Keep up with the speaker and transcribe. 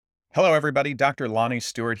Hello, everybody. Dr. Lonnie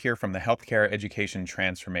Stewart here from the Healthcare Education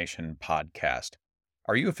Transformation Podcast.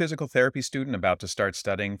 Are you a physical therapy student about to start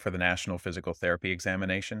studying for the National Physical Therapy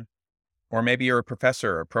Examination? Or maybe you're a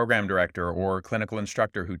professor, a program director, or clinical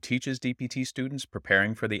instructor who teaches DPT students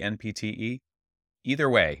preparing for the NPTE? Either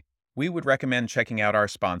way, we would recommend checking out our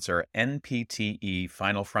sponsor, NPTE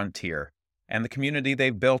Final Frontier, and the community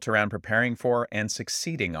they've built around preparing for and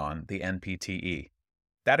succeeding on the NPTE.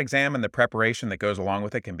 That exam and the preparation that goes along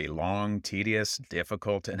with it can be long, tedious,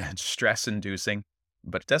 difficult, and stress-inducing,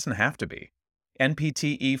 but it doesn't have to be.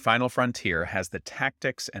 NPTE Final Frontier has the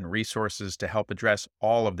tactics and resources to help address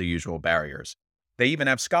all of the usual barriers. They even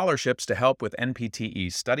have scholarships to help with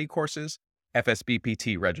NPTE study courses,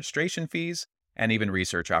 FSBPT registration fees, and even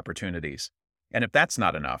research opportunities. And if that's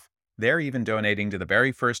not enough, they're even donating to the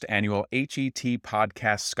very first annual HET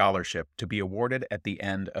Podcast Scholarship to be awarded at the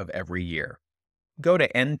end of every year. Go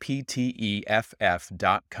to npteff.com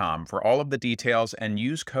for all of the details and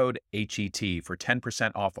use code HET for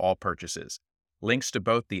 10% off all purchases. Links to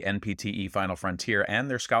both the NPTE Final Frontier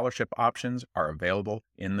and their scholarship options are available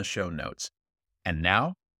in the show notes. And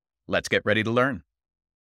now, let's get ready to learn.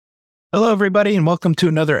 Hello, everybody, and welcome to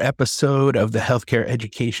another episode of the Healthcare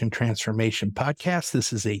Education Transformation Podcast.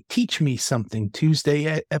 This is a Teach Me Something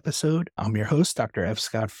Tuesday episode. I'm your host, Dr. F.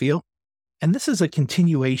 Scott Feil. And this is a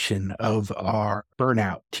continuation of our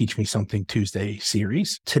Burnout Teach Me Something Tuesday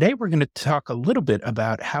series. Today, we're going to talk a little bit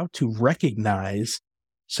about how to recognize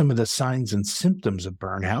some of the signs and symptoms of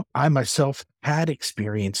burnout. I myself had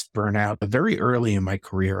experienced burnout very early in my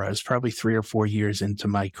career. I was probably 3 or 4 years into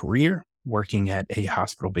my career working at a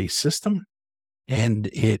hospital-based system, and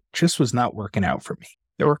it just was not working out for me.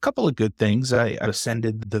 There were a couple of good things. I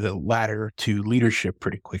ascended the ladder to leadership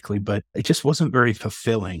pretty quickly, but it just wasn't very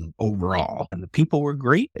fulfilling overall. And the people were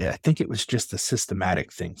great. I think it was just a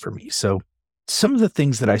systematic thing for me. So some of the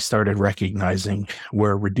things that I started recognizing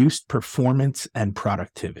were reduced performance and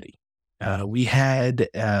productivity. We had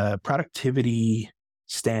a productivity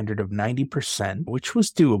standard of 90%, which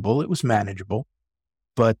was doable. It was manageable.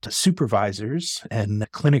 But supervisors and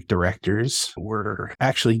clinic directors were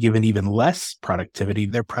actually given even less productivity.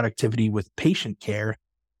 Their productivity with patient care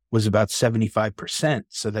was about 75%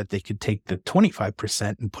 so that they could take the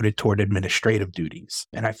 25% and put it toward administrative duties.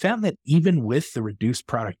 And I found that even with the reduced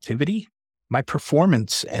productivity, my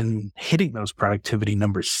performance and hitting those productivity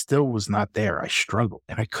numbers still was not there. I struggled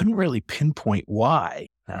and I couldn't really pinpoint why.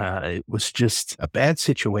 It was just a bad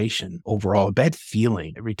situation overall, a bad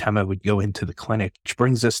feeling every time I would go into the clinic, which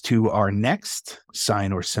brings us to our next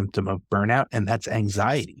sign or symptom of burnout, and that's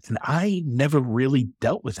anxiety. And I never really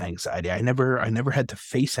dealt with anxiety. I never had to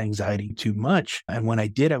face anxiety too much. And when I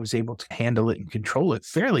did, I was able to handle it and control it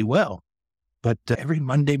fairly well. But every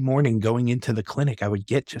Monday morning going into the clinic, I would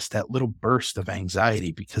get just that little burst of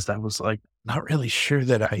anxiety because I was like, not really sure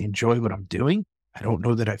that I enjoy what I'm doing. I don't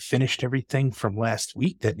know that I finished everything from last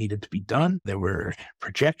week that needed to be done. There were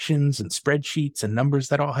projections and spreadsheets and numbers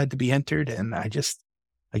that all had to be entered. And I just,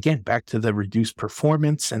 again, back to the reduced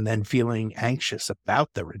performance and then feeling anxious about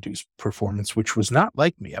the reduced performance, which was not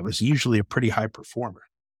like me. I was usually a pretty high performer.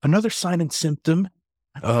 Another sign and symptom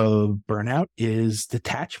of burnout is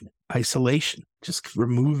detachment, isolation, just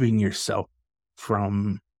removing yourself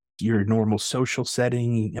from your normal social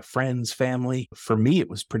setting, friends, family. For me, it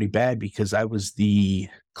was pretty bad because I was the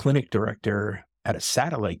clinic director at a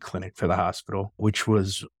satellite clinic for the hospital, which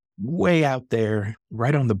was way out there,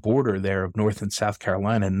 right on the border there of North and South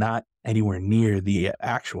Carolina, not anywhere near the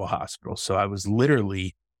actual hospital. So I was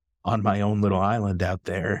literally on my own little island out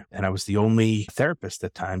there. And I was the only therapist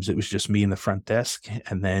at times. It was just me in the front desk.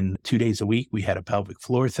 And then 2 days a week, we had a pelvic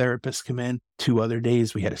floor therapist come in. 2 other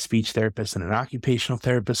days, we had a speech therapist and an occupational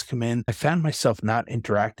therapist come in. I found myself not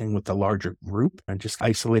interacting with the larger group and just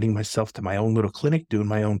isolating myself to my own little clinic, doing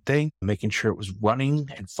my own thing, making sure it was running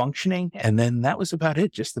and functioning. And then that was about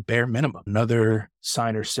it, just the bare minimum. Another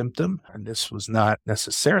sign or symptom, and this was not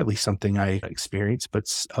necessarily something I experienced,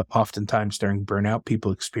 but oftentimes during burnout,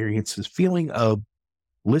 people experience this feeling of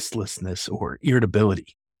listlessness or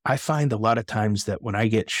irritability. I find a lot of times that when I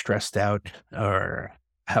get stressed out or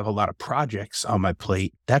have a lot of projects on my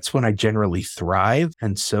plate, that's when I generally thrive.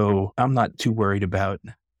 And so I'm not too worried about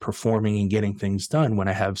performing and getting things done when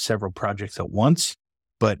I have several projects at once.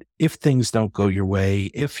 But if things don't go your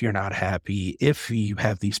way, if you're not happy, if you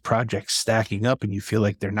have these projects stacking up and you feel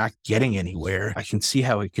like they're not getting anywhere, I can see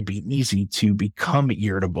how it could be easy to become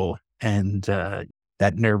irritable and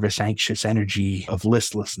that nervous, anxious energy of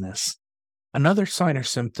listlessness. Another sign or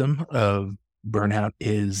symptom of burnout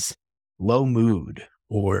is low mood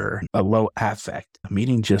or a low affect,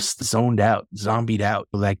 meaning just zoned out, zombied out,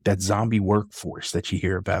 like that zombie workforce that you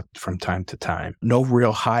hear about from time to time. No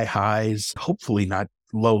real high highs, hopefully not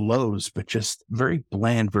low lows, but just very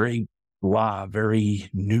bland, very blah, very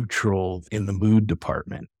neutral in the mood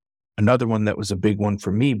department. Another one that was a big one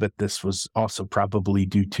for me, but this was also probably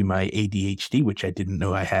due to my ADHD, which I didn't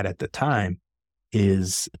know I had at the time,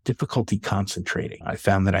 is difficulty concentrating. I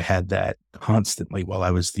found that I had that constantly while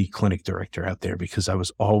I was the clinic director out there because I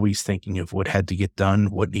was always thinking of what had to get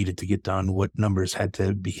done, what needed to get done, what numbers had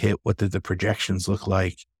to be hit, what did the projections look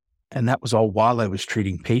like. And that was all while I was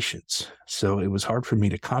treating patients. So it was hard for me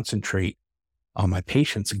to concentrate on my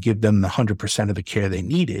patients and give them the 100% of the care they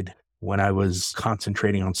needed when I was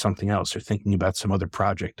concentrating on something else or thinking about some other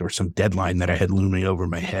project or some deadline that I had looming over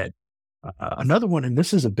my head. Another one, and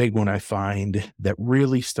this is a big one I find that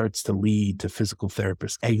really starts to lead to physical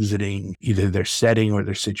therapists exiting either their setting or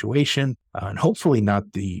their situation, and hopefully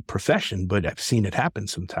not the profession, but I've seen it happen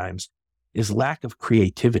sometimes, is lack of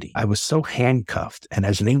creativity. I was so handcuffed, and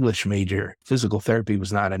as an English major, physical therapy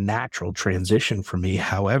was not a natural transition for me.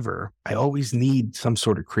 However, I always need some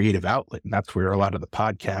sort of creative outlet, and that's where a lot of the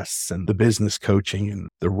podcasts and the business coaching and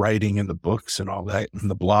the writing and the books and all that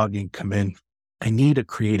and the blogging come in. I need a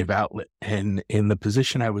creative outlet. And in the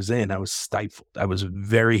position I was in, I was stifled. I was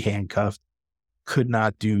very handcuffed, could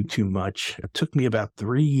not do too much. It took me about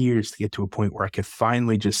 3 years to get to a point where I could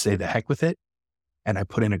finally just say the heck with it. And I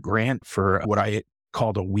put in a grant for what I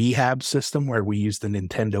called a rehab system, where we used the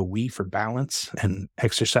Nintendo Wii for balance and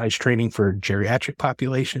exercise training for geriatric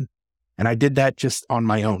population. And I did that just on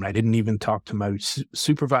my own. I didn't even talk to my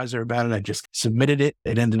supervisor about it. I just submitted it.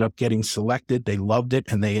 It ended up getting selected. They loved it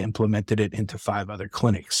and they implemented it into 5 other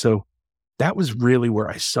clinics. So that was really where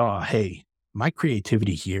I saw, hey, my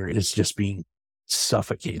creativity here is just being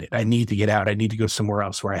suffocated. I need to get out. I need to go somewhere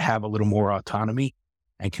else where I have a little more autonomy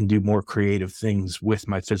and can do more creative things with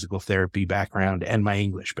my physical therapy background and my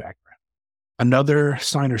English background. Another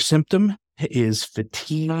sign or symptom is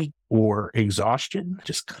fatigue or exhaustion,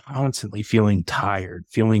 just constantly feeling tired,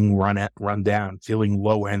 feeling run down, feeling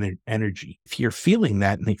low energy. If you're feeling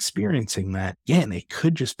that and experiencing that, again, it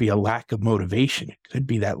could just be a lack of motivation. It could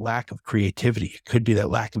be that lack of creativity. It could be that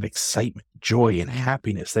lack of excitement, joy, and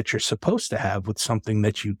happiness that you're supposed to have with something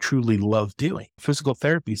that you truly love doing. Physical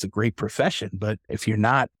therapy is a great profession, but if you're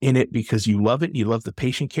not in it because you love it, you love the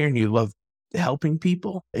patient care, and you love helping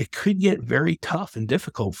people, it could get very tough and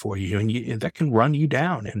difficult for you. And that can run you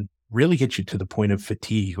down and really get you to the point of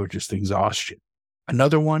fatigue or just exhaustion.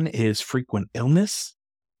 Another one is frequent illness.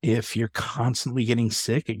 If you're constantly getting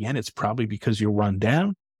sick, again, it's probably because you're run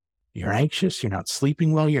down, you're anxious, you're not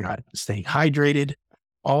sleeping well, you're not staying hydrated.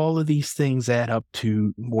 All of these things add up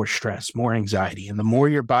to more stress, more anxiety. And the more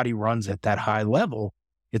your body runs at that high level,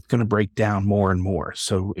 it's going to break down more and more.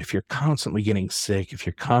 So if you're constantly getting sick, if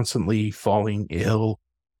you're constantly falling ill,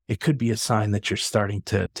 it could be a sign that you're starting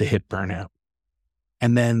to hit burnout.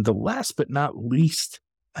 And then the last but not least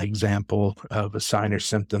example of a sign or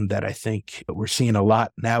symptom that I think we're seeing a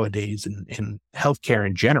lot nowadays in healthcare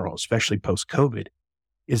in general, especially post-COVID,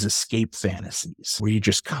 is escape fantasies, where you're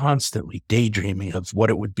just constantly daydreaming of what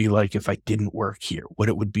it would be like if I didn't work here, what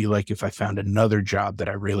it would be like if I found another job that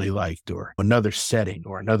I really liked, or another setting,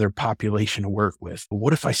 or another population to work with.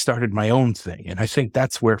 What if I started my own thing? And I think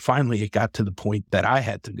that's where finally it got to the point that I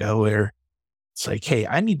had to go, where it's like, hey,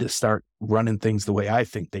 I need to start running things the way I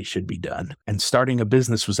think they should be done. And starting a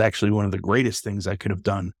business was actually one of the greatest things I could have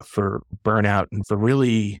done for burnout and for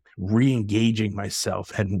really re-engaging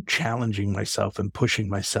myself and challenging myself and pushing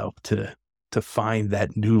myself to find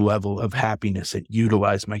that new level of happiness and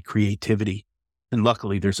utilize my creativity. And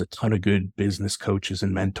luckily, there's a ton of good business coaches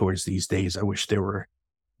and mentors these days. I wish there were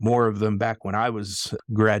more of them back when I was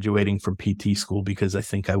graduating from PT school, because I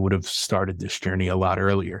think I would have started this journey a lot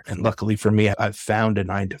earlier. And luckily for me, I've found a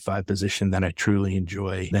 9-to-5 position that I truly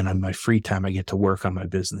enjoy. Then on my free time, I get to work on my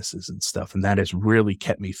businesses and stuff. And that has really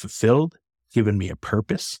kept me fulfilled, given me a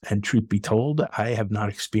purpose. And truth be told, I have not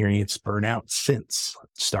experienced burnout since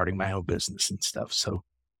starting my own business and stuff. So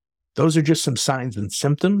those are just some signs and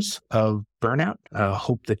symptoms of burnout.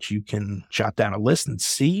 Hope that you can jot down a list and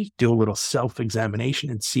do a little self-examination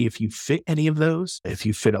and see if you fit any of those. If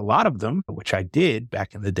you fit a lot of them, which I did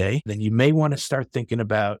back in the day, then you may want to start thinking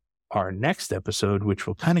about our next episode, which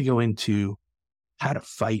will kind of go into how to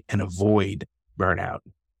fight and avoid burnout,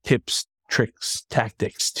 tips, tricks,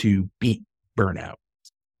 tactics to beat burnout.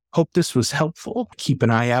 Hope this was helpful. Keep an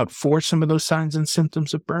eye out for some of those signs and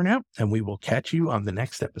symptoms of burnout, and we will catch you on the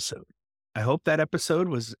next episode. I hope that episode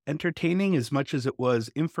was entertaining as much as it was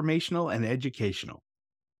informational and educational.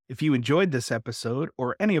 If you enjoyed this episode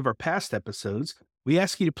or any of our past episodes, we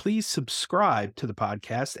ask you to please subscribe to the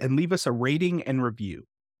podcast and leave us a rating and review.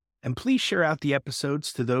 And please share out the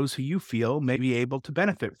episodes to those who you feel may be able to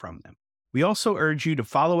benefit from them. We also urge you to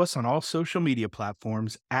follow us on all social media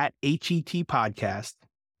platforms at HET Podcast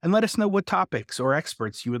and let us know what topics or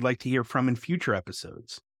experts you would like to hear from in future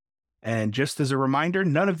episodes. And just as a reminder,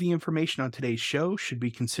 none of the information on today's show should be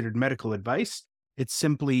considered medical advice. It's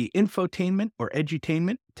simply infotainment or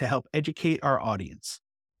edutainment to help educate our audience.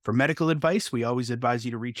 For medical advice, we always advise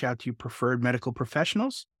you to reach out to your preferred medical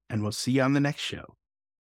professionals, and we'll see you on the next show.